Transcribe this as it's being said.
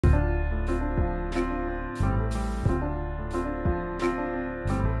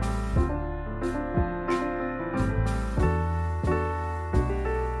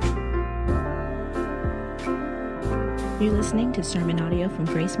You're listening to sermon audio from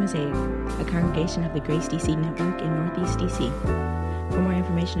Grace Mosaic, a congregation of the Grace DC Network in Northeast DC. For more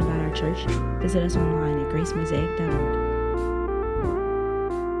information about our church, visit us online at gracemosaic.org.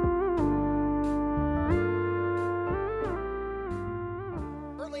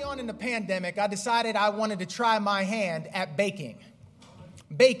 Early on in the pandemic, I decided I wanted to try my hand at baking.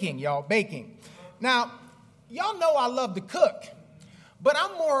 Baking. Now, y'all know I love to cook. But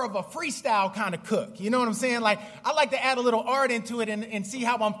I'm more of a freestyle kind of cook. You know what I'm saying? Like, I like to add a little art into it and see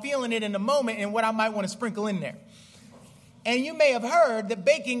how I'm feeling it in the moment and what I might want to sprinkle in there. And you may have heard that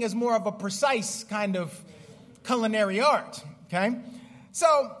baking is more of a precise kind of culinary art, okay? So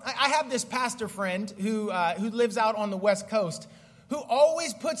I have this pastor friend who lives out on the West Coast who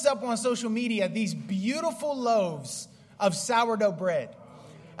always puts up on social media these beautiful loaves of sourdough bread.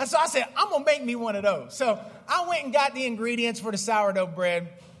 And so I said, I'm going to make me one of those. So I went and got the ingredients for the sourdough bread.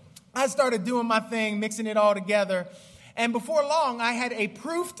 I started doing my thing, mixing it all together. And before long, I had a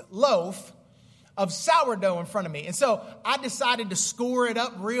proofed loaf of sourdough in front of me. And so I decided to score it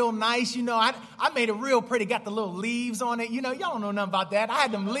up real nice. You know, I made it real pretty, got the little leaves on it. You know, y'all don't know nothing about that. I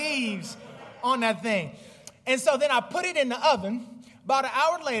had them leaves on that thing. And so then I put it in the oven. About an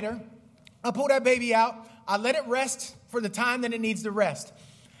hour later, I pulled that baby out. I let it rest for the time that it needs to rest.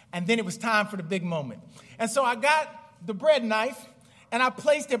 And then it was time for the big moment. And so I got the bread knife and I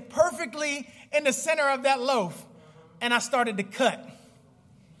placed it perfectly in the center of that loaf. And I started to cut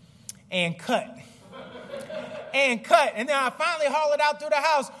and cut and cut. And then I finally hauled it out through the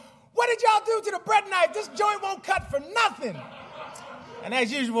house. What did y'all do to the bread knife? This joint won't cut for nothing. And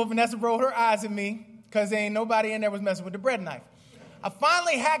as usual, Vanessa rolled her eyes at me because there ain't nobody in there was messing with the bread knife. I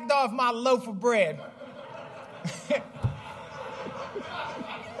finally hacked off my loaf of bread.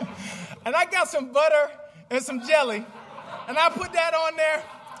 And I got some butter and some jelly, and I put that on there,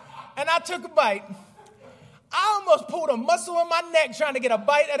 and I took a bite. I almost pulled a muscle in my neck trying to get a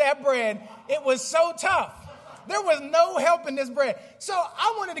bite of that bread. It was so tough. There was no helping this bread. So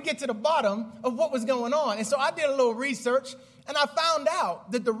I wanted to get to the bottom of what was going on, and so I did a little research, and I found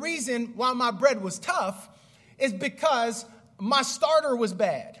out that the reason why my bread was tough is because my starter was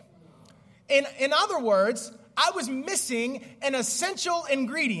bad. In other words, I was missing an essential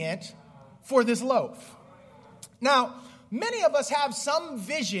ingredient for this loaf. Now, many of us have some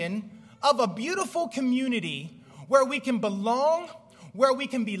vision of a beautiful community where we can belong, where we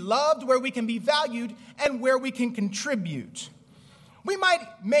can be loved, where we can be valued, and where we can contribute. We might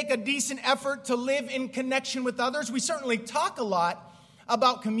make a decent effort to live in connection with others. We certainly talk a lot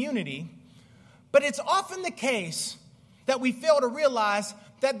about community, but it's often the case that we fail to realize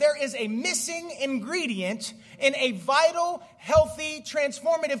that there is a missing ingredient in a vital, healthy,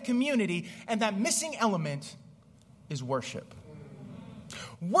 transformative community, and that missing element is worship.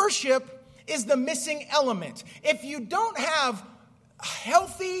 Worship is the missing element. If you don't have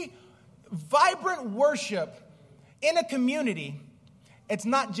healthy, vibrant worship in a community, it's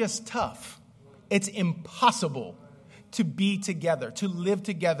not just tough, it's impossible to be together, to live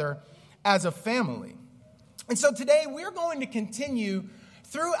together as a family. And so today we're going to continue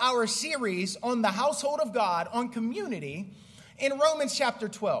through our series on the household of God, on community, in Romans chapter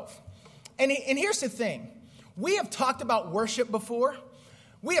 12. And here's the thing. We have talked about worship before.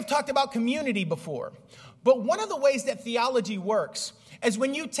 We have talked about community before. But one of the ways that theology works is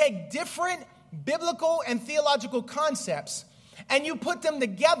when you take different biblical and theological concepts and you put them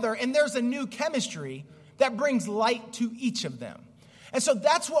together, and there's a new chemistry that brings light to each of them. And so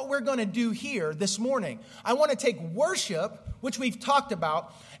that's what we're going to do here this morning. I want to take worship, which we've talked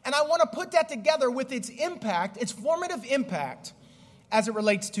about, and I want to put that together with its impact, its formative impact as it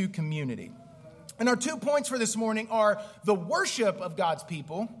relates to community. And our 2 points for this morning are the worship of God's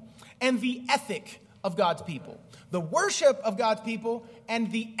people and the ethic of God's people. The worship of God's people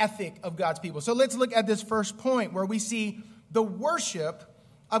and the ethic of God's people. So let's look at this first point where we see the worship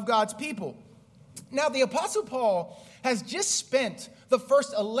of God's people. Now, the Apostle Paul has just spent the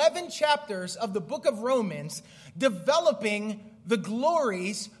first 11 chapters of the book of Romans developing the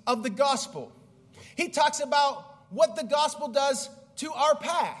glories of the gospel. He talks about what the gospel does to our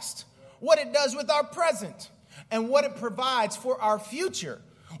past, what it does with our present, and what it provides for our future.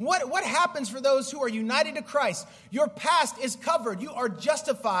 What happens for those who are united to Christ? Your past is covered. You are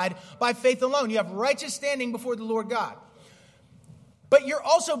justified by faith alone. You have righteous standing before the Lord God. But you're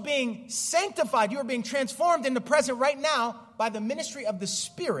also being sanctified. You're being transformed in the present right now by the ministry of the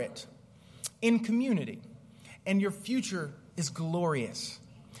Spirit in community. And your future is glorious.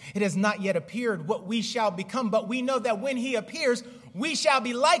 It has not yet appeared what we shall become, but we know that when he appears, we shall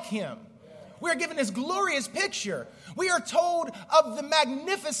be like him. We are given this glorious picture. We are told of the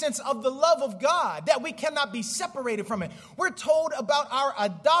magnificence of the love of God, that we cannot be separated from it. We're told about our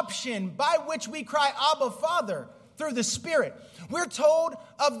adoption, by which we cry, Abba, Father, through the Spirit. We're told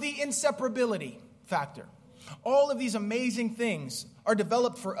of the inseparability factor. All of these amazing things are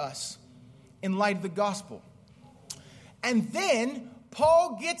developed for us in light of the gospel. And then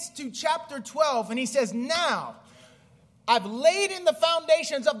Paul gets to chapter 12 and he says, now, I've laid in the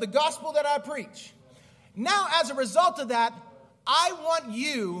foundations of the gospel that I preach. Now, as a result of that, I want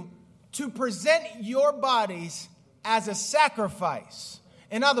you to present your bodies as a sacrifice.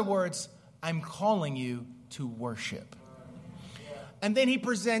 In other words, I'm calling you to worship. And then he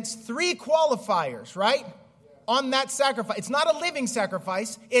presents 3 qualifiers, right, on that sacrifice. It's not a living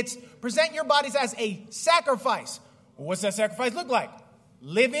sacrifice. It's present your bodies as a sacrifice. What's that sacrifice look like?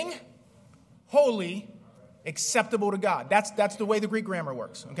 Living, holy, acceptable to God. That's the way the Greek grammar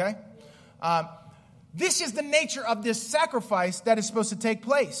works, okay? This is the nature of this sacrifice that is supposed to take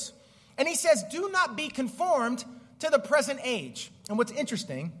place. And he says, do not be conformed to the present age. And what's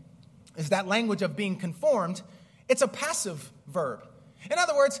interesting is that language of being conformed, it's a passive verb. In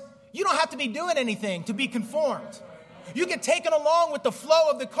other words, you don't have to be doing anything to be conformed. You get taken along with the flow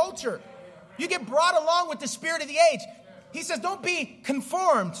of the culture. You get brought along with the spirit of the age. He says, don't be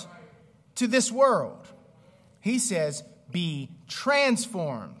conformed to this world. He says, be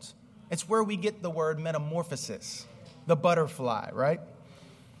transformed. It's where we get the word metamorphosis, the butterfly, right?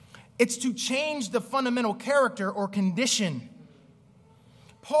 It's to change the fundamental character or condition.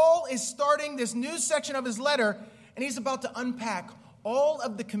 Paul is starting this new section of his letter, and he's about to unpack all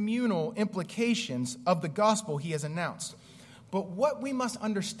of the communal implications of the gospel he has announced. But what we must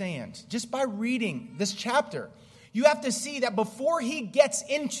understand, just by reading this chapter, you have to see that before he gets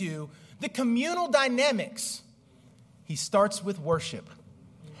into the communal dynamics, he starts with worship.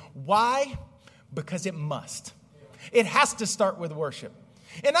 Why? Because it must. It has to start with worship.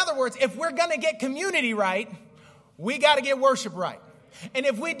 In other words, if we're going to get community right, we got to get worship right. And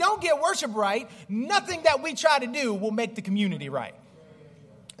if we don't get worship right, nothing that we try to do will make the community right.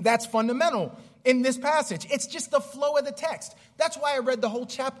 That's fundamental in this passage. It's just the flow of the text. That's why I read the whole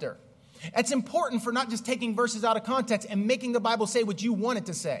chapter. It's important for not just taking verses out of context and making the Bible say what you want it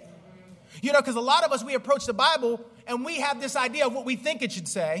to say. You know, because a lot of us, we approach the Bible and we have this idea of what we think it should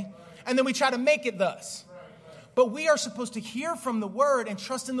say, and then we try to make it thus. But we are supposed to hear from the word and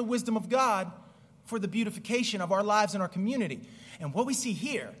trust in the wisdom of God for the beautification of our lives and our community. And what we see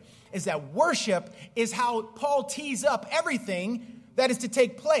here is that worship is how Paul tees up everything that is to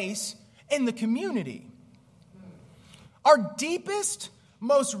take place in the community. Our deepest,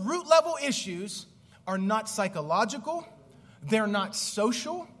 most root level issues are not psychological, they're not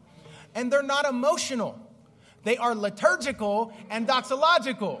social, and they're not emotional. They are liturgical and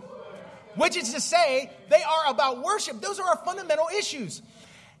doxological, which is to say they are about worship. Those are our fundamental issues.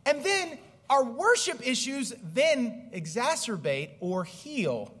 And then our worship issues then exacerbate or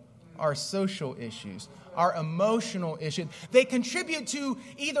heal our social issues, our emotional issues. They contribute to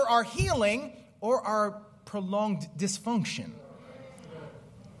either our healing or our prolonged dysfunction.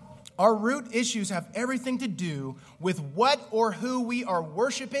 Our root issues have everything to do with what or who we are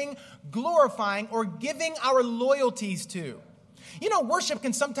worshiping, glorifying, or giving our loyalties to. You know, worship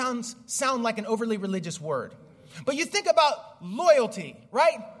can sometimes sound like an overly religious word. But you think about loyalty,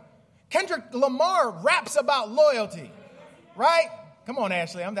 right? Kendrick Lamar raps about loyalty, right? Come on,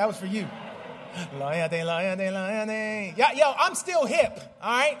 Ashley, that was for you. Loyalty, loyalty, loyalty. Yeah, yo, I'm still hip,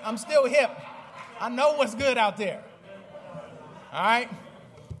 all right? I'm still hip. I know what's good out there, all right?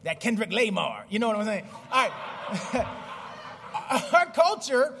 That Kendrick Lamar, you know what I'm saying? All right. Our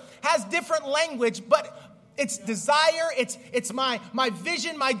culture has different language, but it's desire, it's my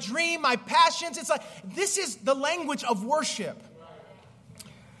vision, my dream, my passions. It's like, this is the language of worship.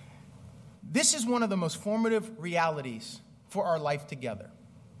 This is one of the most formative realities for our life together.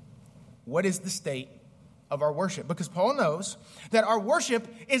 What is the state of our worship? Because Paul knows that our worship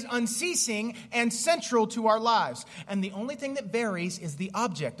is unceasing and central to our lives. And the only thing that varies is the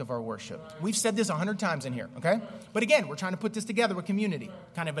object of our worship. We've said this 100 times in here, okay? But again, we're trying to put this together with community,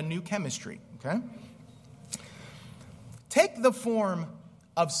 kind of a new chemistry, okay? Take the form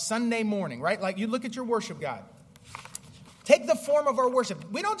of Sunday morning, right? Like you look at your worship guide. Take the form of our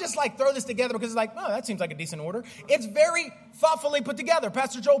worship. We don't just like throw this together because it's like, oh, that seems like a decent order. It's very thoughtfully put together.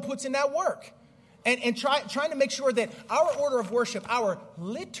 Pastor Joel puts in that work. And trying to make sure that our order of worship, our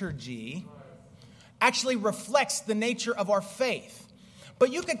liturgy, actually reflects the nature of our faith.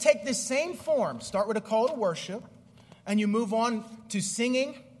 But you could take this same form, start with a call to worship, and you move on to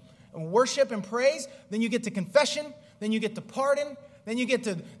singing, and worship and praise. Then you get to confession. Then you get to pardon. then you get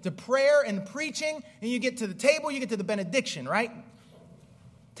to prayer and preaching, and you get to the table, you get to the benediction, right?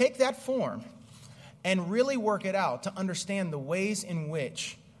 Take that form and really work it out to understand the ways in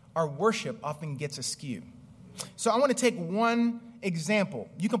which our worship often gets askew. So I want to take one example.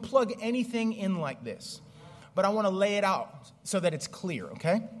 You can plug anything in like this, but I want to lay it out so that it's clear,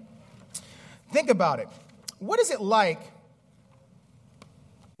 okay? Think about it. What is it like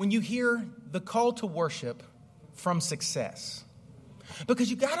when you hear the call to worship from Success?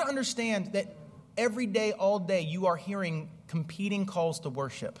 Because you got to understand that every day, all day, you are hearing competing calls to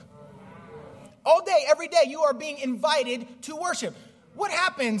worship. All day, every day, you are being invited to worship. What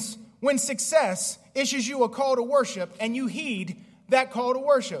happens when Success issues you a call to worship and you heed that call to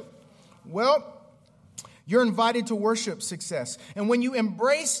worship? Well, you're invited to worship Success. And when you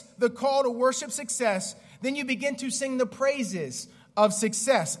embrace the call to worship Success, then you begin to sing the praises of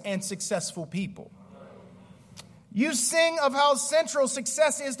Success and successful people. You sing of how central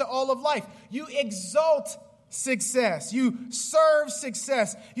success is to all of life. You exalt success. You serve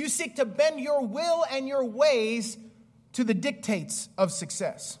success. You seek to bend your will and your ways to the dictates of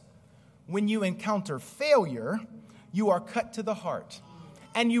success. When you encounter failure, you are cut to the heart,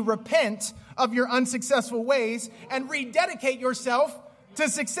 and you repent of your unsuccessful ways and rededicate yourself to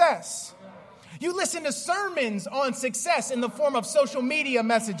success. You listen to sermons on success in the form of social media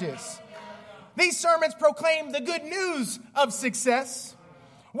messages. These sermons proclaim the good news of success,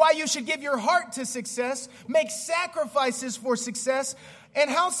 why you should give your heart to success, make sacrifices for success, and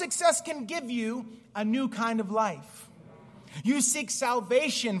how success can give you a new kind of life. You seek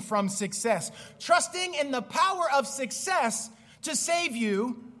salvation from success, trusting in the power of success to save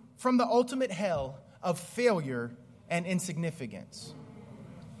you from the ultimate hell of failure and insignificance.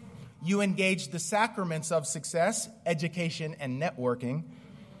 You engage the sacraments of success, education, and networking,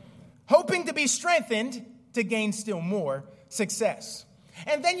 hoping to be strengthened to gain still more success.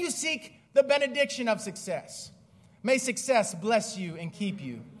 And then you seek the benediction of success. May success bless you and keep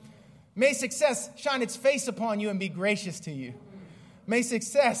you. May success shine its face upon you and be gracious to you. May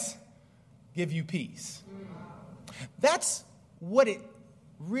success give you peace. That's what it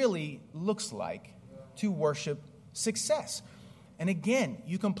really looks like to worship success. And again,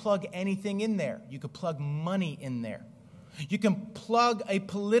 you can plug anything in there. You can plug money in there. You can plug a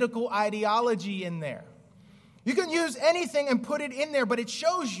political ideology in there. You can use anything and put it in there, but it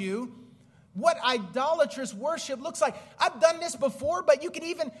shows you what idolatrous worship looks like. I've done this before, but you can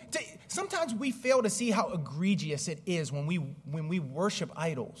even, sometimes we fail to see how egregious it is when we worship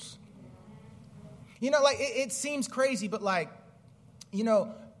idols. You know, like it seems crazy, but like, you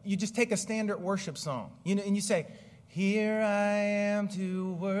know, you just take a standard worship song, you know, and you say, "Here I am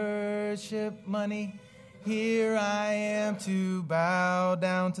to worship money. Here I am to bow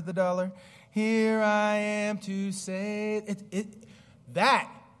down to the dollar. Here I am to say it." That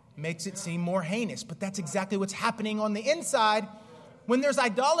makes it seem more heinous, but that's exactly what's happening on the inside when there's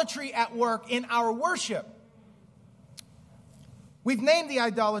idolatry at work in our worship. We've named the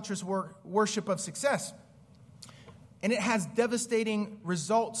idolatrous worship of success, and it has devastating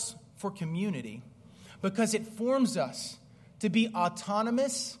results for community because it forms us to be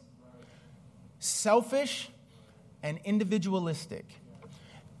autonomous, selfish, and individualistic.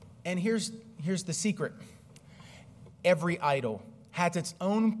 And here's the secret. Every idol has its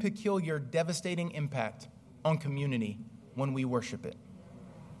own peculiar, devastating impact on community when we worship it.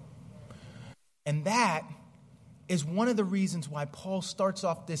 And that is one of the reasons why Paul starts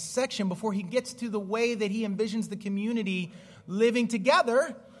off this section before he gets to the way that he envisions the community living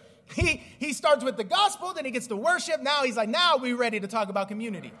together. He starts with the gospel, then he gets to worship. Now he's like, now we're ready to talk about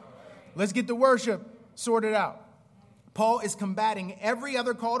community. Let's get the worship sorted out. Paul is combating every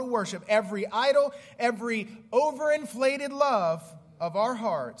other call to worship, every idol, every overinflated love of our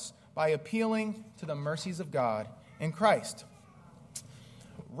hearts by appealing to the mercies of God in Christ.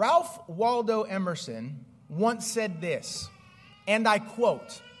 Ralph Waldo Emerson once said this, and I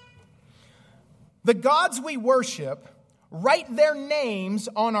quote, "The gods we worship write their names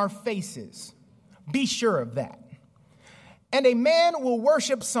on our faces. Be sure of that. And a man will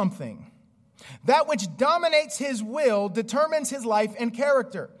worship something. That which dominates his will determines his life and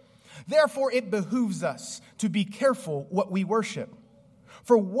character. Therefore, it behooves us to be careful what we worship.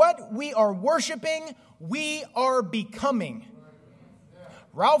 For what we are worshiping, we are becoming."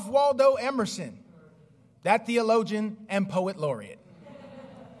 Ralph Waldo Emerson, that theologian and poet laureate.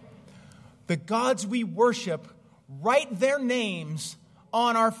 The gods we worship write their names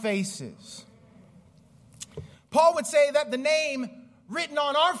on our faces. Paul would say that the name written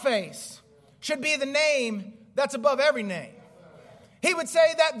on our face should be the name that's above every name. He would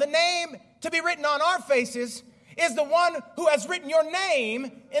say that the name to be written on our faces is the one who has written your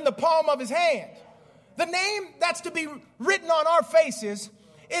name in the palm of his hand. The name that's to be written on our faces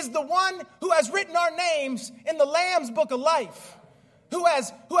is the one who has written our names in the Lamb's book of life, who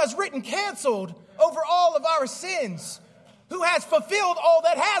has written canceled over all of our sins, who has fulfilled all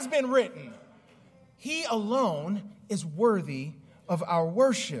that has been written. He alone is worthy of our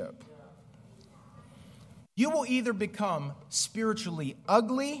worship. You will either become spiritually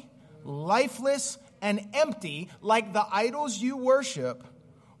ugly, lifeless, and empty like the idols you worship,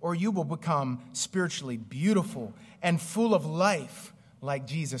 or you will become spiritually beautiful and full of life like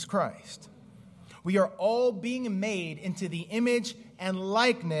Jesus Christ. We are all being made into the image and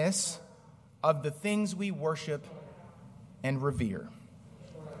likeness of the things we worship and revere.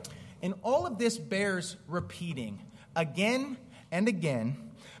 And all of this bears repeating again and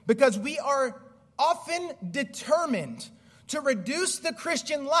again because we are often determined to reduce the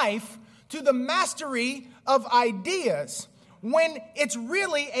Christian life to the mastery of ideas when it's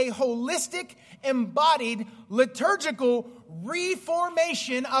really a holistic, embodied, liturgical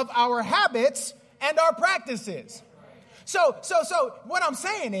reformation of our habits and our practices. So what I'm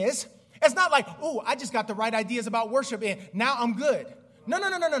saying is, it's not like, oh, I just got the right ideas about worship and now I'm good.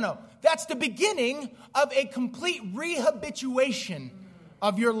 No. That's the beginning of a complete rehabituation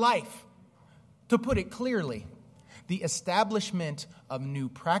of your life. To put it clearly, the establishment of new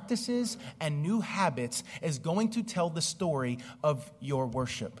practices and new habits is going to tell the story of your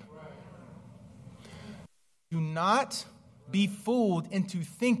worship. Do not be fooled into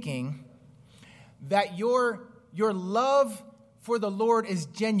thinking that your love for the Lord is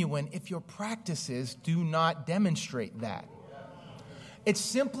genuine if your practices do not demonstrate that. It's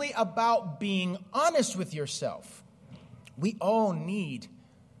simply about being honest with yourself. We all need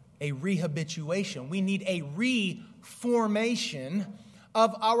a rehabituation. We need a reformation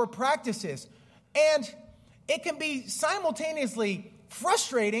of our practices. And it can be simultaneously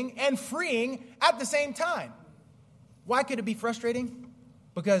frustrating and freeing at the same time. Why could it be frustrating?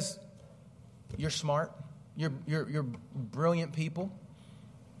 Because you're smart. You're brilliant people.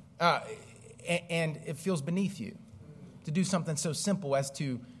 And it feels beneath you to do something so simple as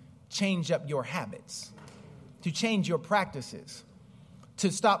to change up your habits, to change your practices,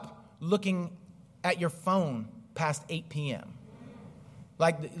 to stop looking at your phone past 8 p.m.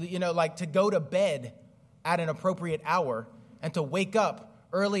 Like to go to bed at an appropriate hour and to wake up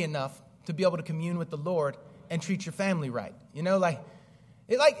early enough to be able to commune with the Lord and treat your family right.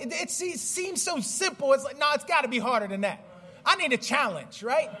 It seems so simple. It's like, no, it's got to be harder than that. I need a challenge,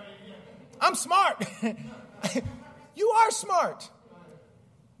 right? I'm smart. You are smart.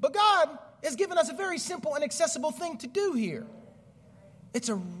 But God has given us a very simple and accessible thing to do here. It's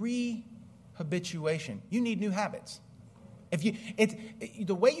a rehabituation. You need new habits.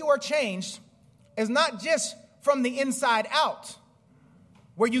 The way you are changed is not just from the inside out,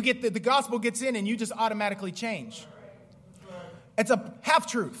 where you get the gospel gets in and you just automatically change. It's a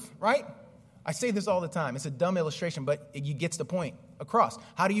half-truth, right? I say this all the time. It's a dumb illustration, but it gets the point across.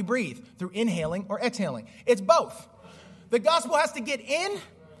 How do you breathe? Through inhaling or exhaling. It's both. The gospel has to get in.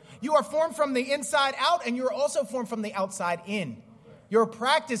 You are formed from the inside out, and you're also formed from the outside in. Your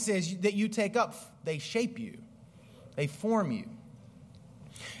practices that you take up, they shape you. They form you.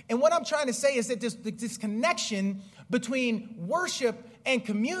 And what I'm trying to say is that this connection between worship and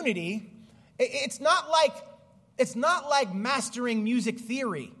community, it's not like mastering music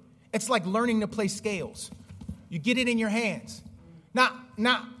theory. It's like learning to play scales. You get it in your hands.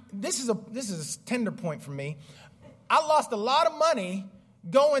 Now, this is a tender point for me. I lost a lot of money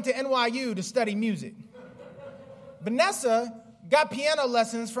going to NYU to study music. Vanessa got piano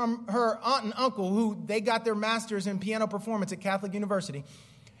lessons from her aunt and uncle, who they got their masters in piano performance at Catholic University.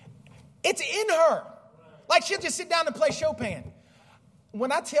 It's in her. Like, she'll just sit down and play Chopin.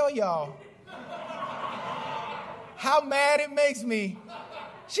 When I tell y'all how mad it makes me,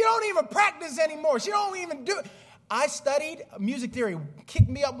 she don't even practice anymore. She don't even do it. I studied music theory, kicked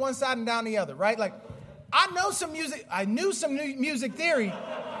me up one side and down the other, right? Like, I knew some music theory,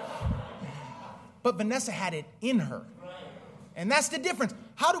 but Vanessa had it in her. And that's the difference.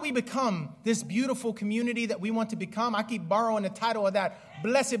 How do we become this beautiful community that we want to become? I keep borrowing the title of that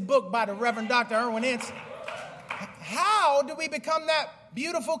blessed book by the Reverend Dr. Erwin Ince. How do we become that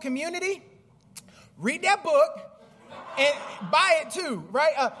beautiful community? Read that book and buy it too,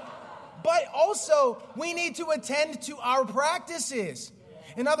 right? But also, we need to attend to our practices.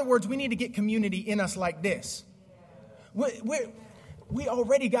 In other words, we need to get community in us like this. We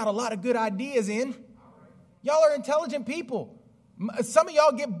already got a lot of good ideas in. Y'all are intelligent people. Some of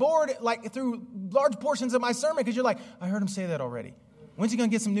y'all get bored like through large portions of my sermon because you're like, I heard him say that already. When's he going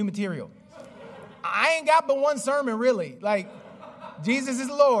to get some new material? I ain't got but one sermon, really. Like, Jesus is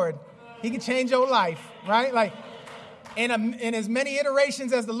Lord. He can change your life, right? Like, in as many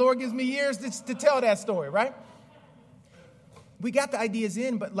iterations as the Lord gives me years to tell that story, right? We got the ideas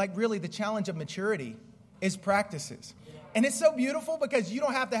in, but like really the challenge of maturity is practices. And it's so beautiful because you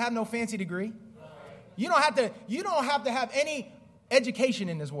don't have to have no fancy degree. You don't have to have any education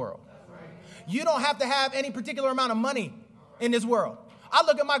in this world. You don't have to have any particular amount of money in this world. I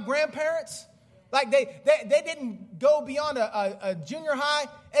look at my grandparents, like they didn't go beyond a junior high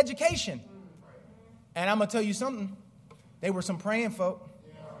education. And I'm going to tell you something. They were some praying folk.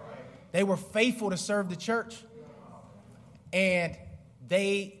 They were faithful to serve the church. And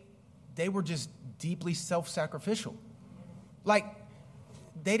they were just deeply self-sacrificial. Like,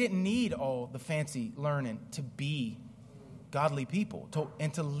 they didn't need all the fancy learning to be godly people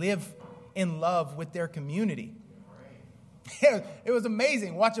and to live in love with their community. It was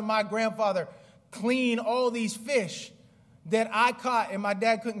amazing watching my grandfather clean all these fish that I caught and my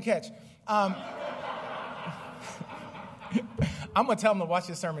dad couldn't catch. I'm going to tell him to watch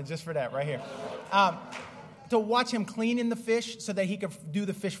this sermon just for that right here. To watch him cleaning the fish so that he could do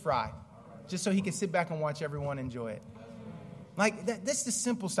the fish fry. Just so he could sit back and watch everyone enjoy it. Like, this is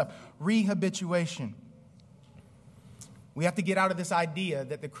simple stuff. Rehabituation. We have to get out of this idea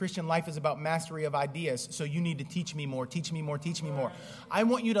that the Christian life is about mastery of ideas. So you need to teach me more, teach me more, teach me more. I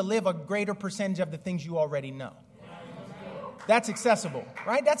want you to live a greater percentage of the things you already know. That's accessible,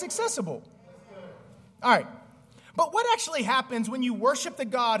 right? That's accessible. All right. But what actually happens when you worship the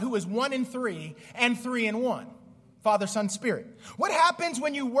God who is 1 in 3 and 3 in 1? Father, Son, Spirit. What happens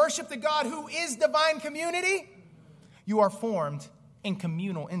when you worship the God who is divine community? You are formed in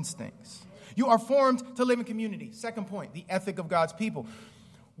communal instincts. You are formed to live in community. Second point, the ethic of God's people.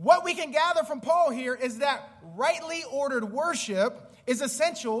 What we can gather from Paul here is that rightly ordered worship is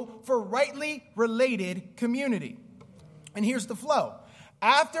essential for rightly related community. And here's the flow.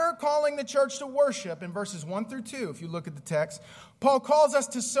 After calling the church to worship in verses 1 through 2, if you look at the text, Paul calls us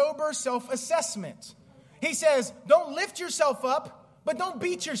to sober self-assessment. He says, don't lift yourself up, but don't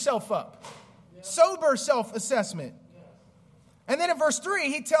beat yourself up. Sober self-assessment. And then in verse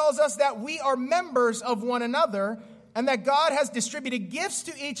 3, he tells us that we are members of one another and that God has distributed gifts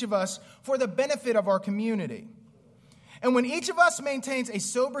to each of us for the benefit of our community. And when each of us maintains a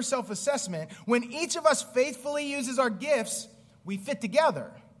sober self-assessment, when each of us faithfully uses our gifts, we fit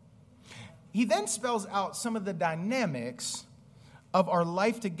together. He then spells out some of the dynamics of our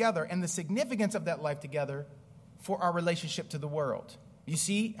life together and the significance of that life together for our relationship to the world. You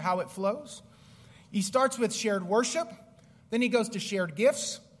see how it flows? He starts with shared worship. Then he goes to shared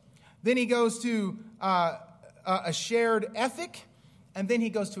gifts. Then he goes to a shared ethic. And then he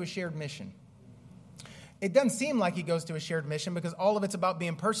goes to a shared mission. It doesn't seem like he goes to a shared mission because all of it's about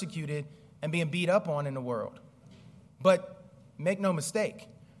being persecuted and being beat up on in the world. But make no mistake,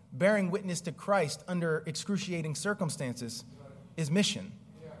 bearing witness to Christ under excruciating circumstances is mission.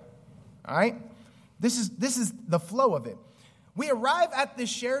 All right? This is the flow of it. We arrive at this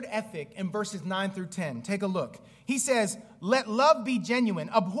shared ethic in verses 9 through 10. Take a look. He says, let love be genuine.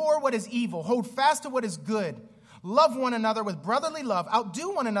 Abhor what is evil. Hold fast to what is good. Love one another with brotherly love.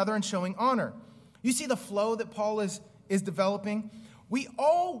 Outdo one another in showing honor. You see the flow that Paul is developing? We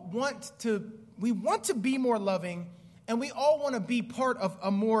all want to be more loving, and we all want to be part of a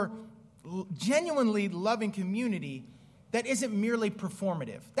more genuinely loving community that isn't merely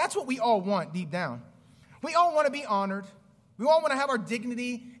performative. That's what we all want deep down. We all want to be honored. We all want to have our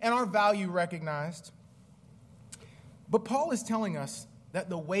dignity and our value recognized. But Paul is telling us that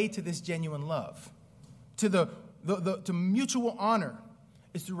the way to this genuine love, to mutual honor,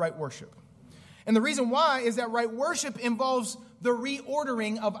 is through right worship. And the reason why is that right worship involves the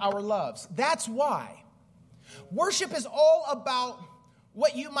reordering of our loves. That's why. Worship is all about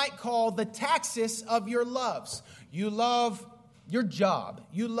what you might call the taxis of your loves. You love your job.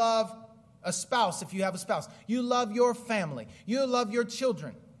 You love a spouse if you have a spouse. You love your family. You love your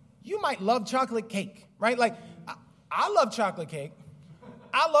children. You might love chocolate cake, right? Like, I love chocolate cake.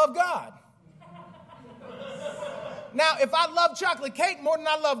 I love God. Now, if I love chocolate cake more than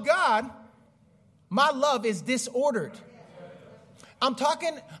I love God, my love is disordered. I'm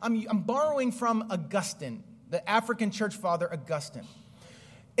borrowing from Augustine, the African church father Augustine.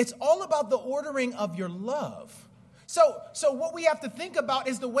 It's all about the ordering of your love. So what we have to think about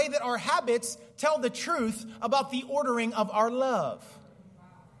is the way that our habits tell the truth about the ordering of our love.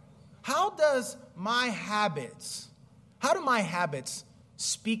 How do my habits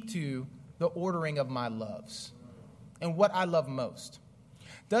speak to the ordering of my loves and what I love most?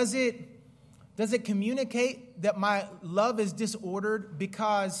 Does it communicate that my love is disordered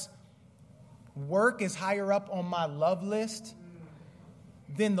because work is higher up on my love list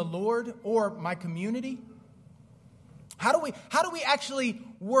than the Lord or my community? How do we actually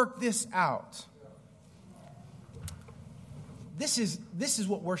work this out? This is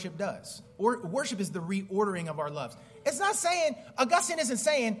what worship does. Worship is the reordering of our loves. It's not saying, Augustine isn't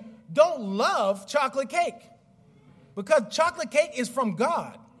saying, don't love chocolate cake, because chocolate cake is from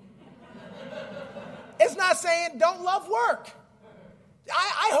God. It's not saying don't love work.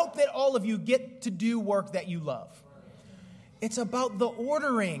 I hope that all of you get to do work that you love. It's about the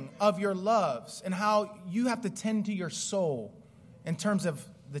ordering of your loves and how you have to tend to your soul in terms of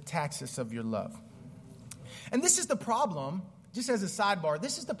the taxis of your love. And this is the problem, just as a sidebar,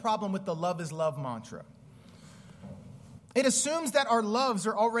 this is the problem with the love is love mantra. It assumes that our loves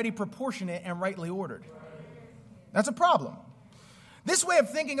are already proportionate and rightly ordered. That's a problem. This way of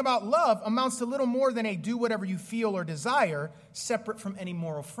thinking about love amounts to little more than a do whatever you feel or desire, separate from any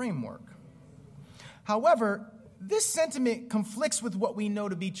moral framework. However, this sentiment conflicts with what we know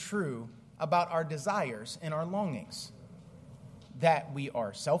to be true about our desires and our longings. That we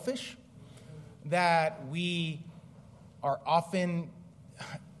are selfish, that we are often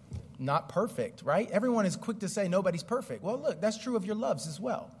not perfect, right? Everyone is quick to say nobody's perfect. Well, look, that's true of your loves as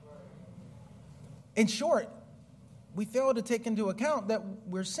well. In short, we fail to take into account that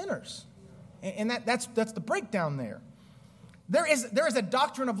we're sinners. And that's the breakdown there. There is a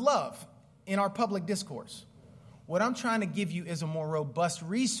doctrine of love in our public discourse. What I'm trying to give you is a more robust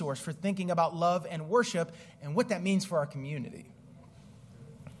resource for thinking about love and worship and what that means for our community.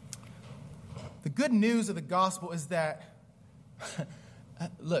 The good news of the gospel is that,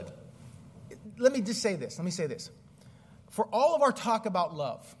 look, let me just say this. Let me say this. For all of our talk about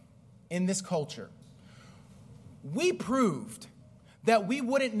love in this culture, we proved that we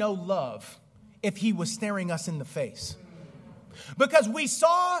wouldn't know love if he was staring us in the face. Because we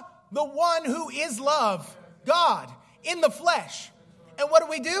saw the one who is love, God, in the flesh. And what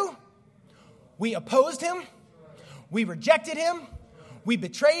do? We opposed him. We rejected him. We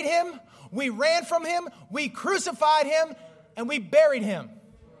betrayed him. We ran from him. We crucified him. And we buried him.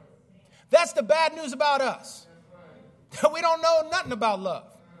 That's the bad news about us. We don't know nothing about love.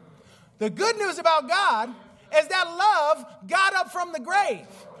 The good news about God is that love got up from the grave.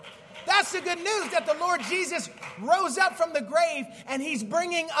 That's the good news, that the Lord Jesus rose up from the grave and he's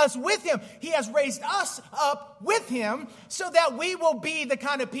bringing us with him. He has raised us up with him so that we will be the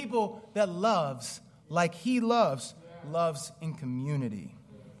kind of people that loves like he loves in community.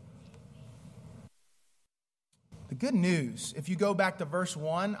 The good news, if you go back to verse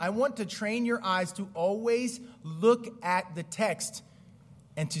 1, I want to train your eyes to always look at the text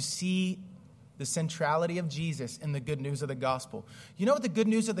and to see the centrality of Jesus in the good news of the gospel. You know what the good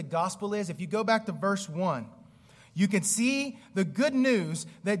news of the gospel is? If you go back to verse 1, you can see the good news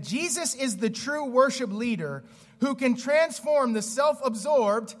that Jesus is the true worship leader who can transform the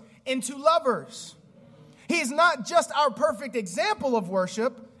self-absorbed into lovers. He's not just our perfect example of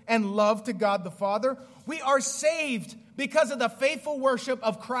worship and love to God the Father. We are saved because of the faithful worship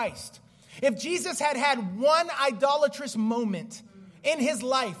of Christ. If Jesus had had one idolatrous moment in his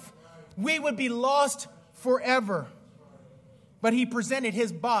life, we would be lost forever. But he presented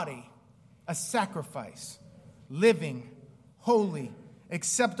his body a sacrifice, living, holy,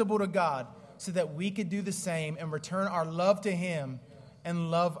 acceptable to God, so that we could do the same and return our love to him and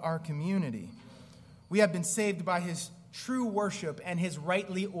love our community. We have been saved by his true worship and his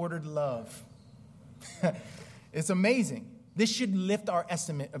rightly ordered love. It's amazing. This should lift our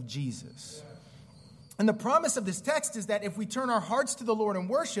estimate of Jesus. And the promise of this text is that if we turn our hearts to the Lord in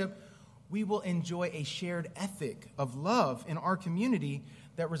worship, we will enjoy a shared ethic of love in our community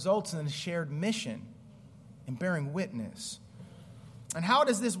that results in a shared mission and bearing witness. And how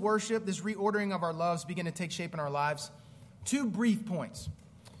does this worship, this reordering of our loves, begin to take shape in our lives? 2 brief points.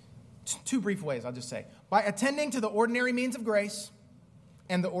 2 brief ways, I'll just say. By attending to the ordinary means of grace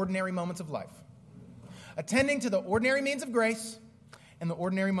and the ordinary moments of life. Attending to the ordinary means of grace and the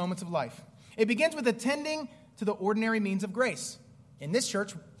ordinary moments of life. It begins with attending to the ordinary means of grace. In this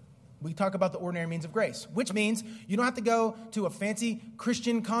church, we talk about the ordinary means of grace, which means you don't have to go to a fancy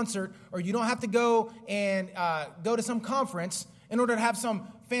Christian concert, or you don't have to go and go to some conference in order to have some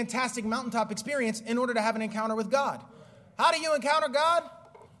fantastic mountaintop experience in order to have an encounter with God. How do you encounter God?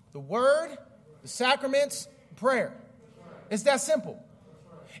 The Word, the sacraments, prayer. It's that simple.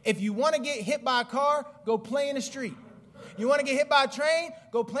 If you want to get hit by a car, go play in the street. You want to get hit by a train,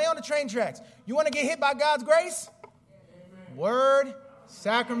 go play on the train tracks. You want to get hit by God's grace? Word,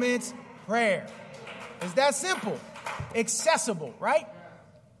 sacraments, prayer. It's that simple. Accessible, right?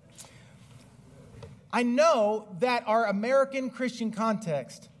 I know that our American Christian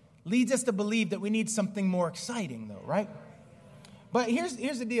context leads us to believe that we need something more exciting, though, right? But here's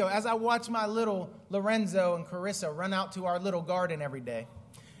the deal. As I watch my little Lorenzo and Carissa run out to our little garden every day,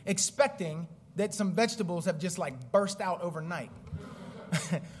 expecting that some vegetables have just like burst out overnight,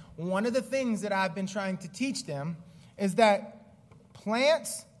 one of the things that I've been trying to teach them is that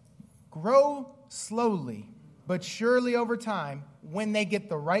plants grow slowly but surely over time when they get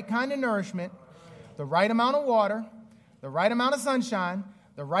the right kind of nourishment, the right amount of water, the right amount of sunshine,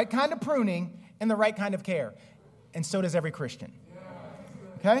 the right kind of pruning, and the right kind of care. And so does every Christian.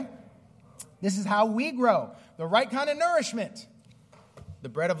 Okay? This is how we grow. The right kind of nourishment, the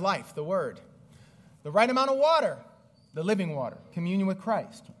bread of life, the word. The right amount of water, the living water, communion with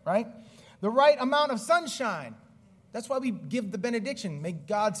Christ, right? The right amount of sunshine. That's why we give the benediction. May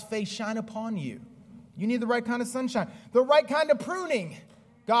God's face shine upon you. You need the right kind of sunshine. The right kind of pruning,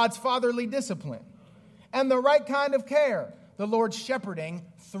 God's fatherly discipline. And the right kind of care, the Lord's shepherding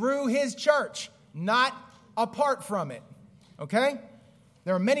through his church, not apart from it. Okay?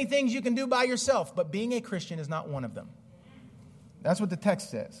 There are many things you can do by yourself, but being a Christian is not one of them. That's what the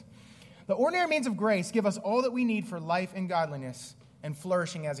text says. The ordinary means of grace give us all that we need for life and godliness and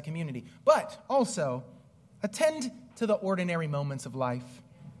flourishing as a community. But also, attend to the ordinary moments of life.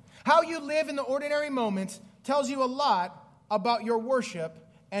 How you live in the ordinary moments tells you a lot about your worship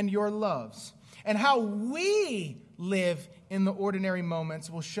and your loves. And how we live in the ordinary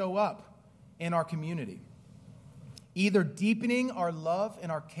moments will show up in our community. Either deepening our love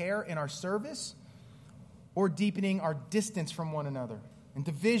and our care and our service, or deepening our distance from one another and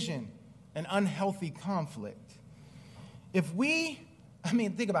division and unhealthy conflict.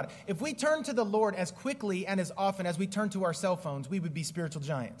 Think about it. If we turn to the Lord as quickly and as often as we turn to our cell phones, we would be spiritual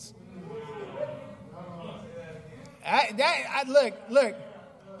giants. Look.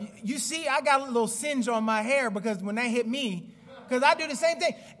 You see, I got a little singe on my hair because when that hit me, because I do the same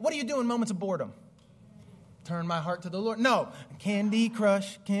thing. What do you do in moments of boredom? Turn my heart to the Lord. No, Candy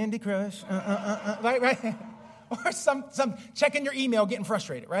Crush, right? Or some checking your email, getting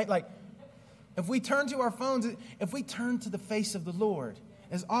frustrated, right? Like, if we turn to our phones, if we turn to the face of the Lord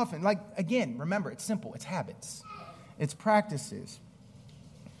as often, like, again, remember, it's simple. It's habits. It's practices.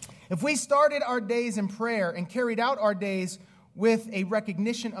 If we started our days in prayer and carried out our days with a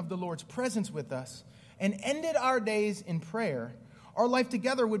recognition of the Lord's presence with us and ended our days in prayer, our life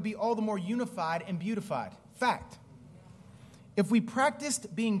together would be all the more unified and beautified. Fact. If we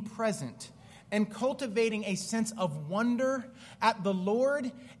practiced being present and cultivating a sense of wonder at the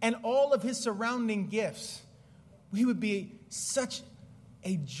Lord and all of his surrounding gifts, we would be such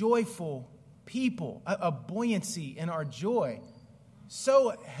a joyful people, a buoyancy in our joy,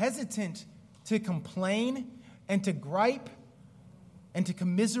 so hesitant to complain and to gripe and to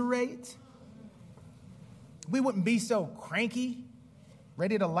commiserate. We wouldn't be so cranky,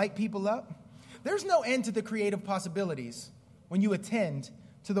 ready to light people up. There's no end to the creative possibilities when you attend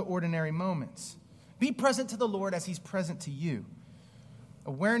to the ordinary moments. Be present to the Lord as he's present to you.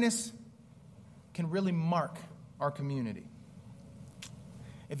 Awareness can really mark our community.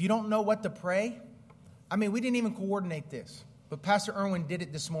 If you don't know what to pray, we didn't even coordinate this, but Pastor Irwin did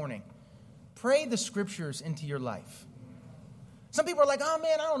it this morning. Pray the scriptures into your life. Some people are like, oh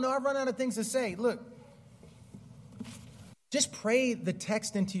man, I don't know, I've run out of things to say. Look, just pray the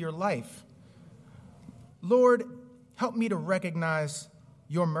text into your life. Lord, help me to recognize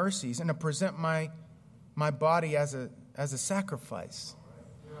your mercies and to present my body as a sacrifice.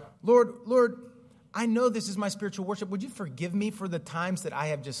 Lord, I know this is my spiritual worship. Would you forgive me for the times that I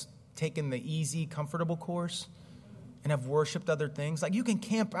have just taken the easy, comfortable course and have worshiped other things? Like, you can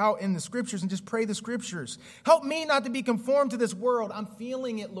camp out in the scriptures and just pray the scriptures. Help me not to be conformed to this world. I'm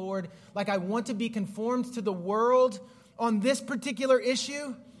feeling it, Lord, like I want to be conformed to the world on this particular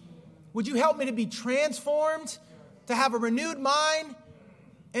issue. Would you help me to be transformed, to have a renewed mind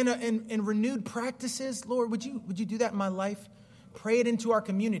and renewed practices? Lord, would you do that in my life? Pray it into our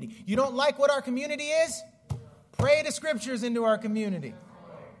community. You don't like what our community is? Pray the scriptures into our community.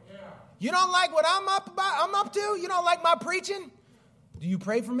 You don't like what I'm up to? You don't like my preaching? Do you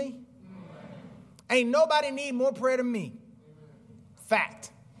pray for me? Ain't nobody need more prayer than me. Fact.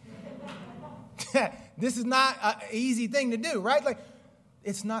 This is not an easy thing to do, right? Like,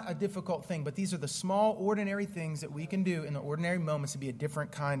 it's not a difficult thing, but these are the small, ordinary things that we can do in the ordinary moments to be a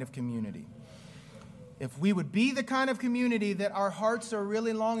different kind of community. If we would be the kind of community that our hearts are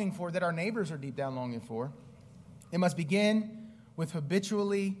really longing for, that our neighbors are deep down longing for, it must begin with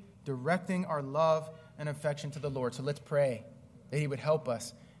habitually directing our love and affection to the Lord. So let's pray that he would help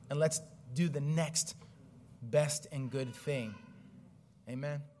us, and let's do the next best and good thing.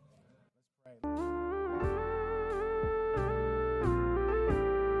 Amen. Let's pray.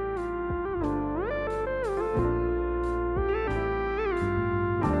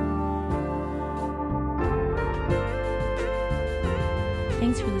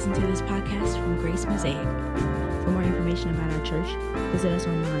 listen to this podcast from Grace Mosaic. For more information about our church, visit us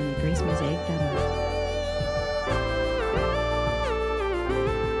online at gracemosaic.org.